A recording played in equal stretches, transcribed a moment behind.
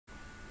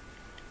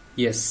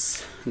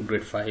Yes,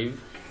 grade 5,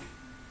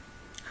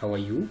 how are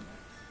you?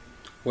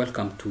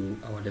 Welcome to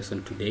our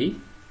lesson today.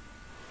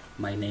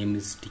 My name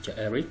is teacher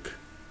Eric,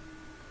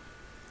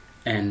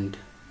 and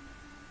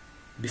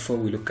before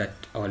we look at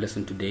our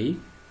lesson today,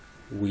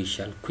 we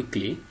shall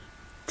quickly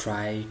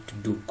try to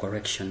do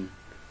correction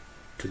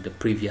to the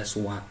previous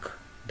work,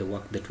 the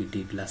work that we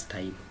did last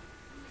time.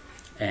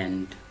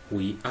 And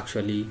we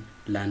actually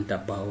learned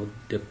about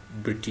the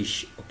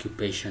British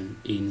occupation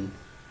in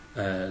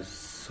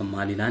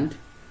Somaliland,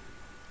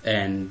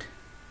 and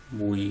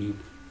we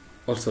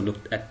also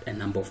looked at a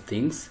number of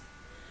things.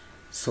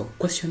 So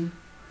question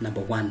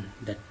number 1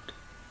 that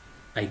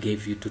I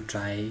gave you to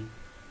try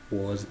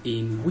was,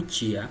 in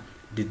which year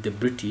did the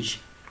British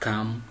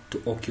come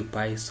to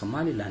occupy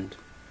Somaliland?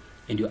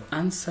 And your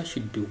answer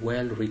should be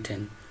well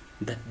written,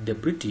 that the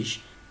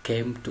British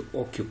came to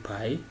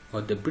occupy,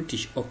 or the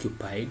British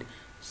occupied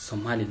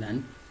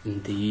Somaliland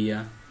in the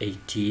year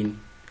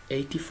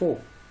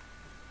 1884.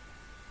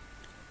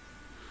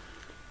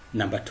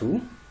 Number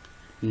 2,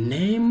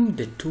 name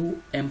the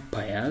 2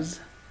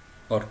 empires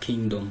or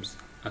kingdoms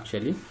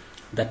actually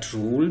that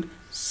ruled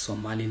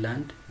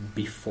Somaliland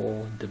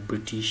before the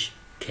British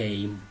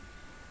came.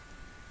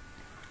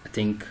 I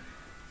think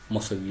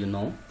most of you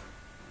know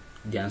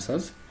the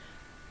answers.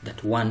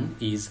 That one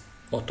is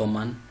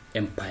Ottoman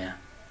Empire.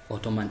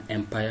 Ottoman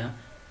Empire,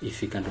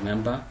 if you can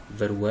remember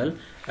very well,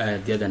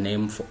 the other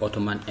name for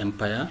Ottoman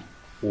Empire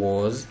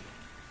was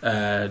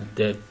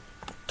the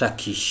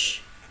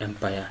Turkish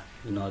Empire.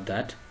 You know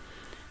that.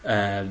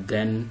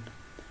 Then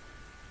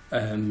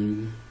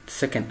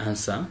second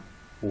answer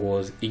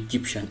was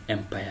Egyptian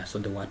Empire. So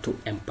there were 2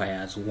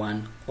 empires,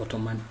 one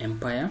Ottoman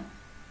Empire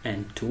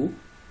and 2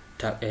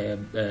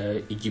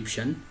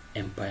 Egyptian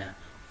Empire.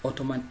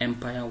 Ottoman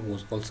Empire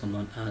was also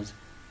known as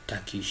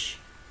Turkish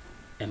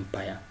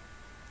Empire.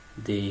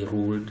 They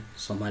ruled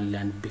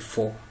Somaliland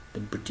before the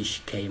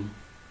British came.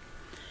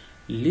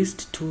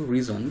 List 2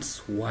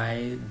 reasons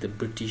why the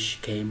British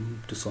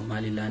came to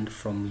Somaliland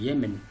from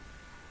Yemen.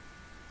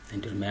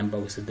 And remember,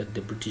 we said that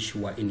the British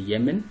were in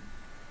Yemen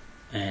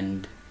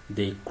and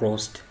they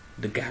crossed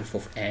the Gulf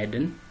of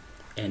Aden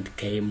and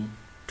came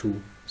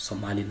to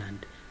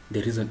Somaliland.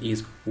 The reason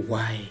is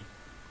why.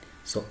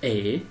 So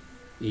A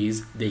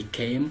is they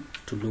came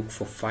to look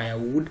for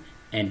firewood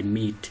and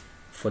meat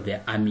for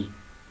their army.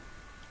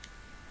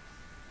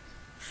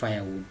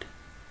 Firewood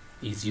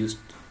is used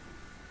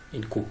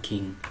in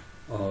cooking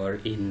or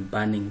in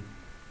burning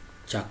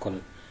charcoal.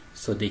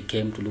 So they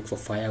came to look for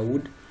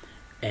firewood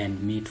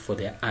and meat for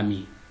their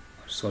army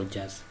or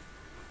soldiers.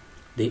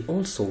 They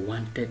also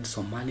wanted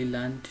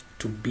Somaliland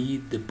to be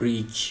the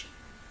bridge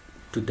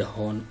to the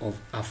Horn of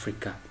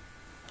Africa,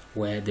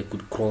 where they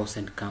could cross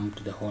and come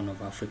to the Horn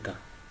of Africa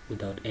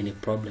without any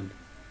problem.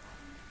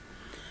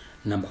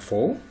 Number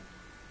 4,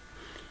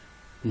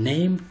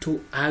 name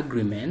 2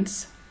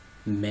 agreements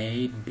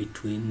made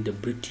between the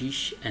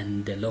British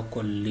and the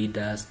local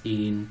leaders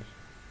in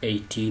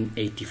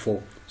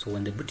 1884. So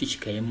when the British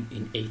came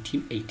in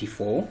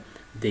 1884,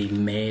 they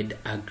made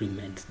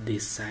agreements, they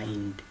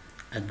signed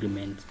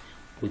agreements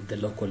with the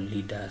local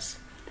leaders,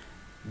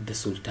 the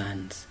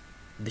sultans,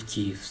 the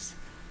chiefs,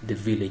 the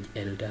village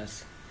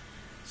elders.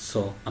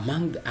 So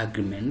among the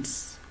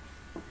agreements,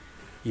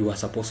 you are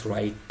supposed to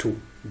write 2.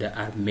 There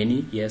are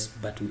many, yes,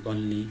 but we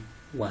only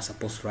were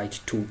supposed to write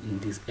 2 in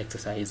this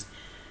exercise.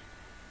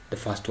 The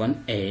first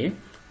one, A,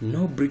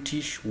 no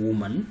British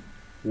woman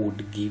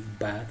would give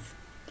birth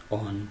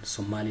on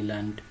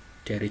Somaliland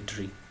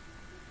territory.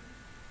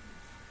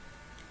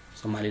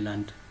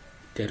 Somaliland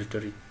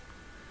territory.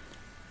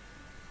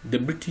 The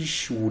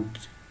British would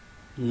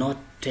not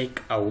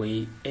take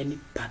away any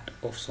part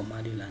of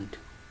Somaliland.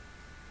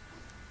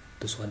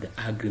 Those were the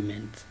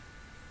agreements.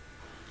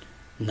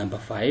 Number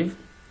 5,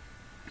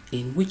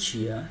 in which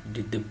year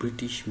did the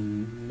British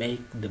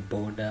make the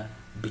border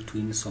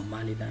between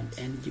Somaliland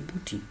and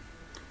Djibouti?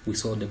 We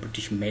saw the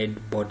British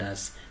made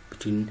borders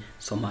between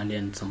Somalia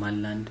and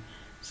Somaliland,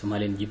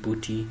 Somalia and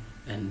Djibouti,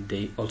 and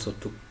they also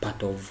took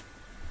part of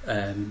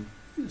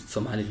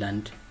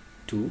Somaliland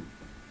to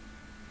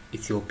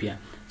Ethiopia.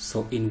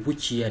 So in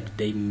which year did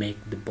they make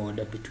the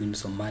border between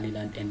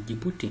Somaliland and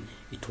Djibouti?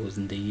 It was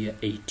in the year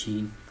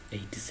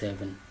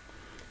 1887.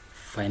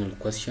 Final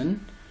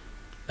question.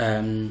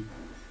 In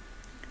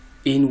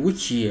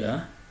which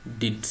year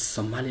did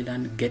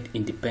Somaliland get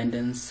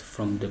independence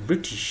from the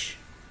British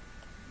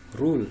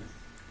rule?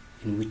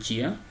 In which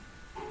year?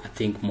 I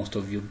think most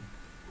of you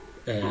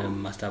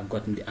must have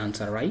gotten the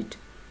answer right.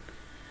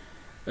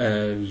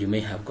 You may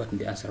have gotten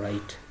the answer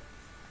right.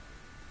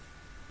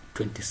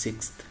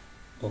 26th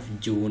of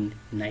June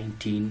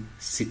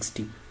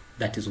 1960.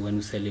 That is when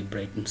we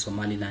celebrate in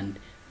Somaliland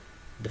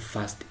the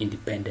first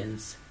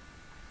independence.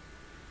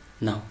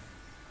 Now,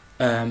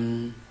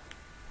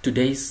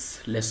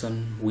 today's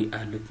lesson we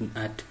are looking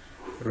at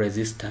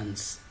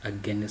resistance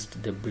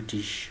against the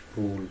British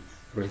rule.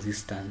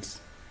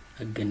 Resistance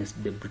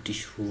against the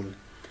British rule.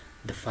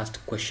 The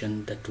first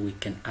question that we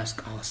can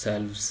ask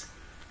ourselves,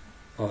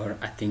 or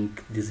I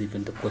think this is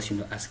even the question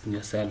you're asking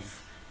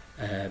yourself,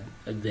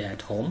 there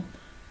at home,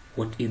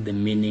 what is the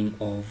meaning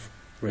of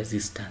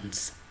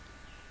resistance?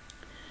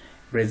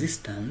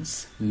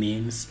 Resistance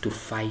means to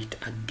fight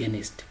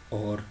against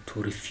or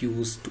to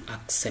refuse to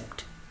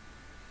accept.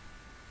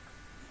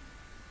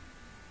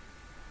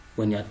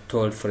 When you are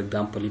told, for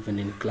example, even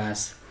in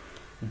class,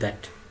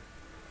 that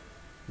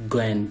go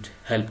and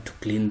help to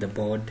clean the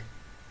board,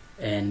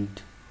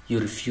 and you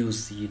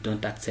refuse, you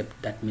don't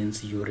accept, that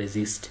means you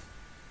resist.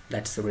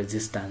 That's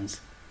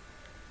resistance.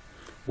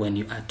 When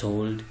you are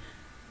told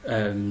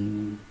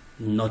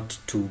not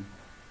to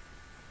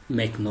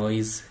make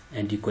noise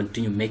and you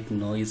continue making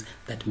noise,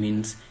 that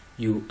means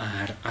you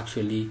are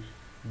actually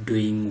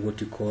doing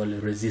what you call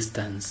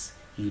resistance.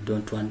 You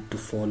don't want to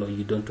follow,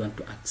 you don't want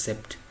to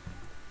accept.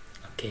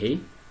 Okay?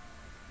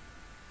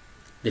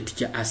 The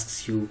teacher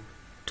asks you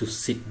to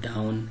sit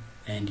down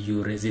and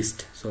you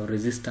resist. So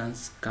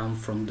resistance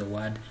comes from the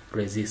word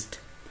resist.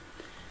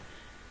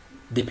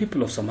 The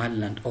people of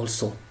Somaliland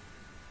also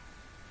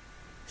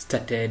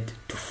started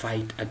to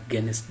fight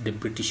against the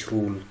British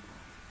rule.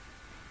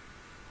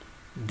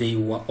 They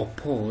were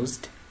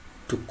opposed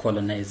to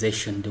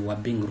colonization. They were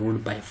being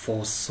ruled by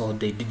force, so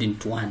they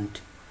didn't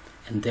want,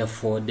 and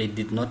therefore they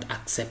did not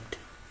accept.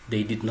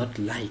 They did not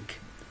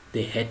like.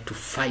 They had to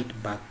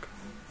fight back.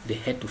 They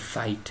had to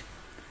fight.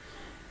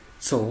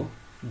 So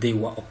they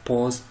were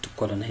opposed to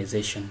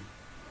colonization.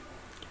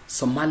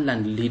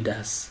 Somaliland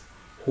leaders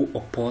who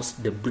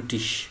opposed the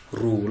British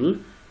rule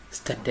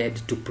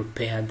started to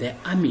prepare their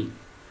army.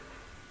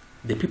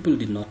 The people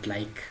did not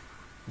like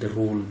the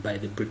rule by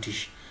the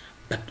British,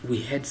 but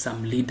we had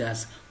some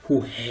leaders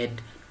who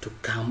had to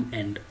come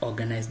and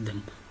organize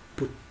them,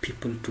 put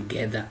people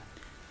together,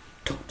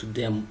 talk to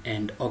them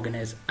and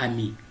organize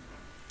army,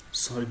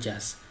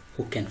 soldiers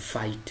who can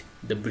fight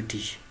the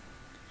British.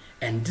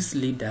 And these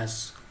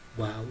leaders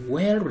were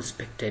well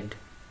respected.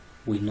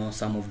 We know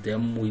some of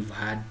them, we've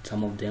heard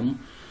some of them.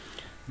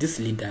 These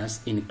leaders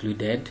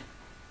included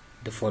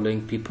the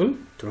following people,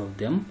 three of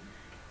them: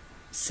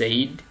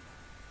 Said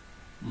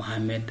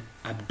Mohammed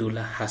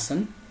Abdullah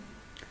Hassan,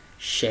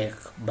 Sheikh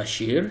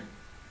Bashir,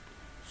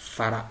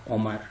 Farah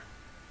Omar.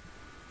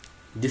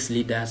 These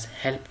leaders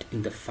helped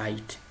in the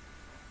fight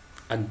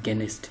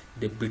against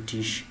the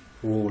British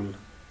rule.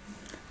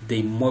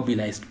 They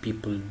mobilized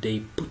people, they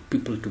put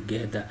people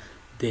together,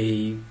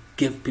 they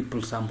gave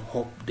people some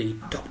hope, they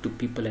talked to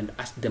people and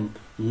asked them,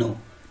 no,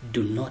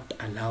 do not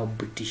allow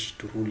British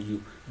to rule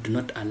you. Do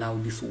not allow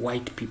these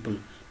white people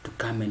to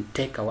come and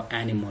take our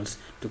animals,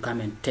 to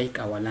come and take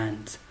our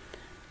lands.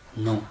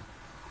 No.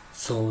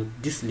 So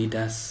these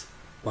leaders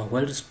were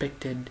well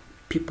respected,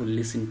 people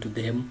listened to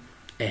them,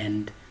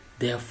 and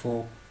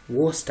therefore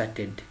war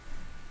started.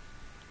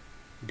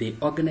 They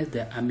organized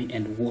their army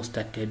and war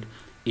started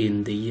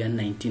in the year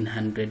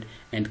 1900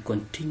 and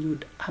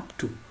continued up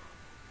to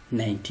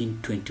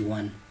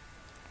 1921.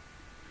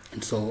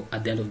 And so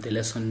at the end of the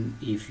lesson,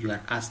 if you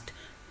are asked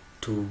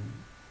to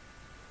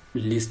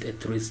list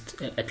at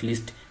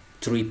least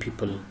three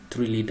people,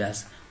 three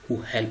leaders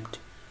who helped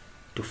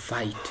to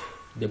fight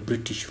the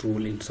British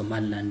rule in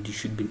Somaliland, you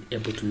should be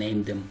able to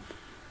name them: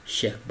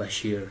 Sheikh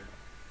Bashir,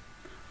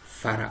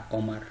 Farah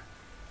Omar,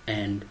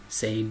 and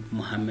Said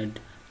Mohammed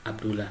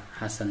Abdullah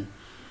Hassan.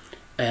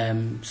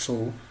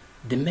 So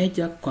the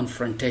major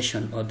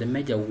confrontation or the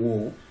major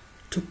war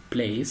took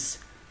place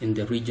in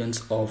the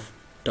regions of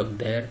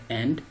Togdheir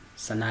and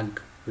Sanag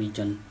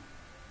region.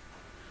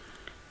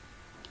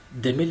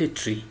 The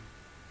military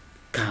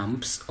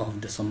camps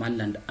of the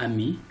Somaliland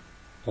army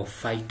of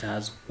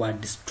fighters were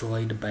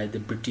destroyed by the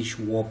British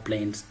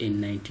warplanes in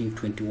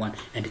 1921,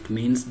 and it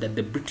means that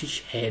the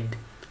British had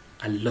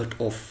a lot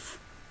of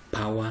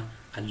power,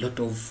 a lot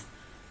of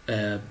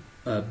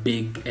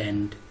big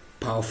and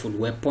powerful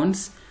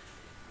weapons,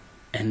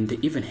 and they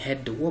even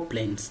had the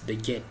warplanes, the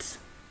jets.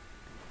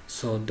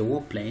 So the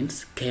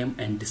warplanes came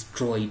and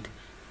destroyed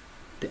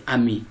the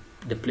army,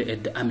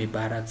 the army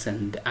barracks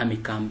and the army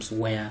camps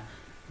where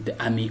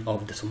the army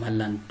of the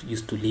Somaliland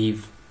used to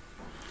live.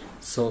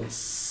 So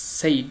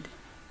Said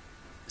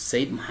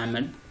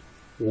Mohammed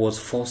was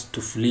forced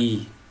to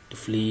flee. To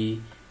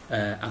flee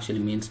actually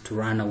means to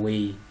run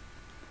away,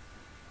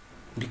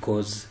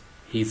 because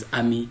his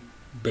army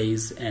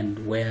base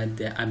and where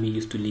the army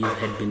used to live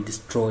had been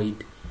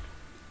destroyed.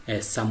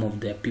 Some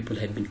of their people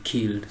had been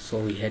killed,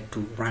 so he had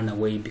to run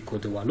away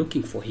because they were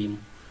looking for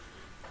him.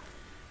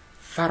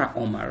 Farah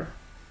Omar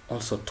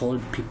also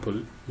told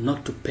people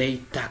not to pay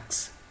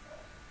tax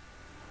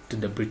to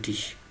the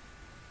British.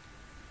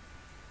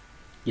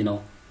 You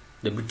know,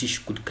 the British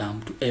could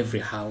come to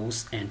every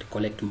house and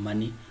collect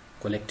money,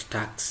 collect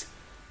tax.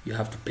 You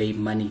have to pay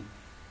money.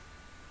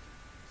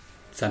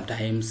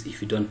 Sometimes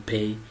if you don't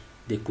pay,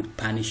 they could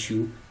punish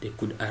you, they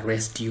could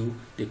arrest you,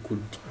 they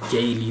could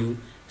jail you.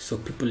 So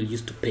people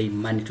used to pay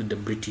money to the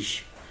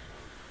British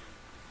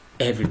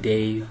every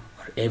day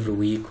or every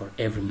week or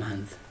every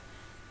month.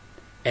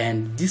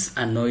 And this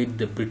annoyed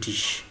the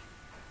British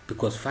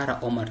because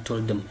Farah Omar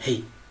told them,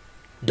 hey,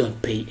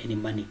 don't pay any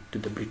money to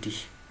the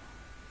British.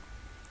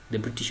 The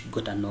British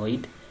got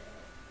annoyed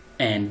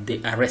and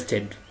they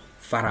arrested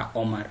Farah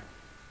Omar.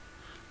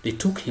 They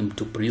took him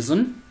to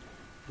prison,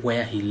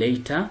 where he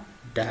later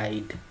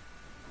died.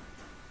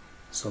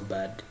 So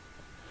bad.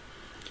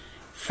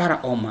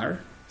 Farah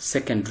Omar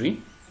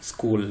Secondary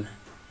School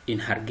in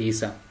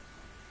Hargeisa,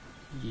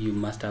 you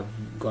must have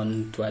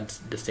gone towards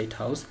the State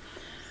House,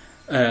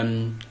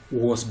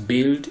 was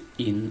built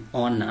in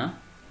honor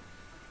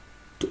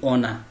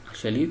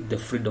actually the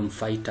freedom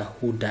fighter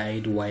who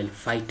died while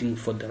fighting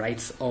for the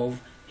rights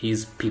of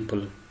his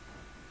people.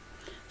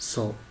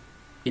 So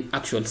in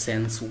actual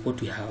sense, what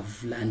we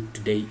have learned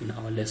today in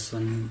our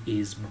lesson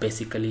is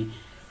basically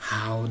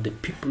how the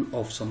people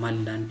of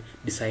Somaliland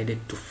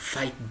decided to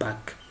fight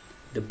back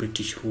the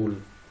British rule.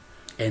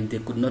 And they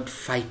could not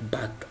fight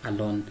back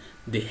alone.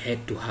 They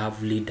had to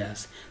have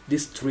leaders.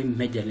 These three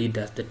major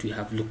leaders that we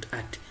have looked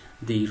at,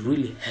 they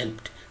really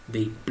helped.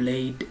 They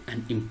played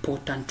an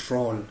important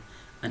role,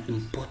 an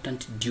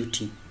important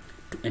duty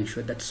to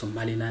ensure that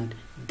Somaliland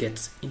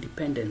gets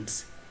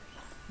independence,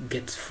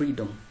 gets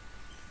freedom.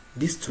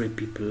 These three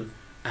people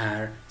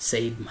are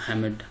Said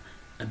Mohammed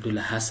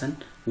Abdullah Hassan,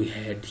 we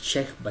had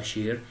Sheikh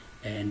Bashir,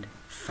 and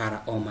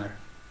Farah Omar.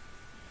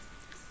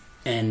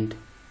 And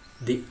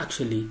they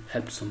actually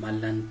helped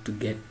Somaliland to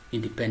get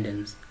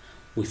independence.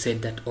 We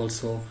said that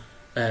also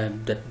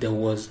that there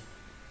was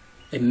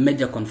a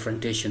major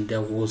confrontation, there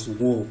was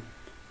war,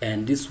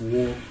 and this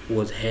war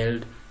was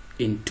held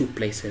in two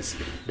places.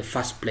 The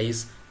first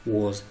place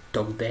was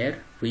Togder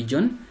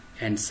region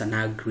and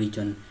Sanag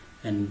region,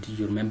 and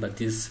you remember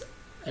this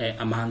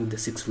among the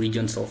 6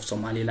 regions of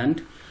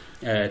Somaliland,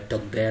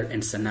 Togder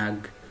and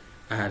Sanag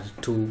are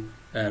two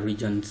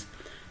regions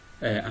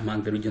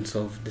among the regions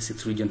of the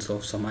 6 regions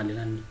of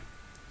Somaliland.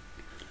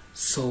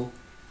 So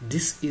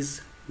this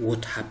is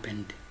what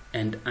happened,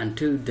 and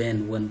until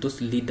then, when those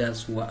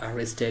leaders were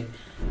arrested,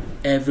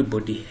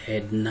 everybody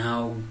had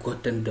now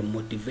gotten the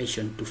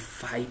motivation to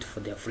fight for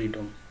their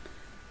freedom.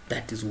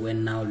 That is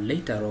when now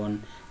later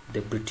on the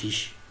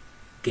British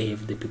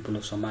gave the people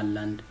of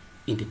Somaliland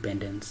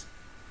independence.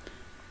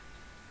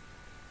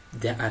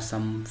 There are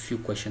some few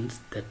questions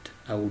that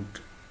I would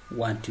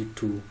want you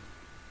to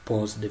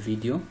pause the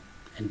video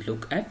and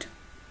look at.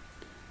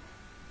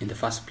 In the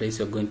first place,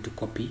 you're going to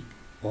copy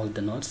all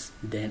the notes,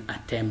 then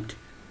attempt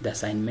the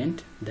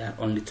assignment. There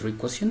are only 3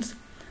 questions.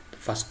 The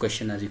first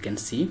question, as you can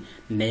see,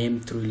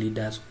 name 3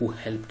 leaders who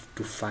helped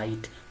to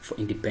fight for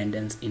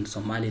independence in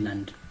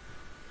Somaliland.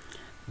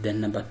 Then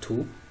number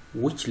 2,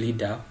 which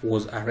leader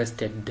was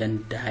arrested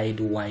then died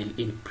while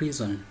in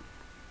prison?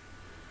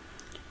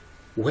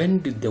 When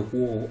did the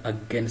war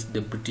against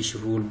the British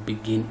rule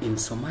begin in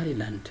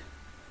Somaliland?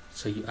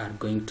 So you are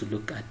going to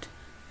look at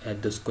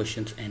those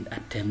questions and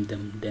attempt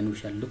them. Then we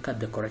shall look at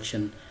the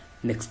correction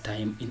next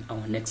time in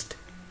our next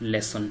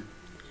lesson.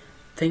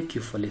 Thank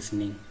you for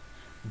listening.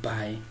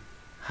 Bye.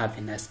 Have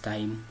a nice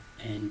time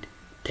and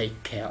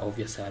take care of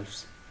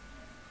yourselves.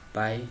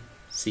 Bye.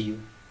 See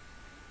you.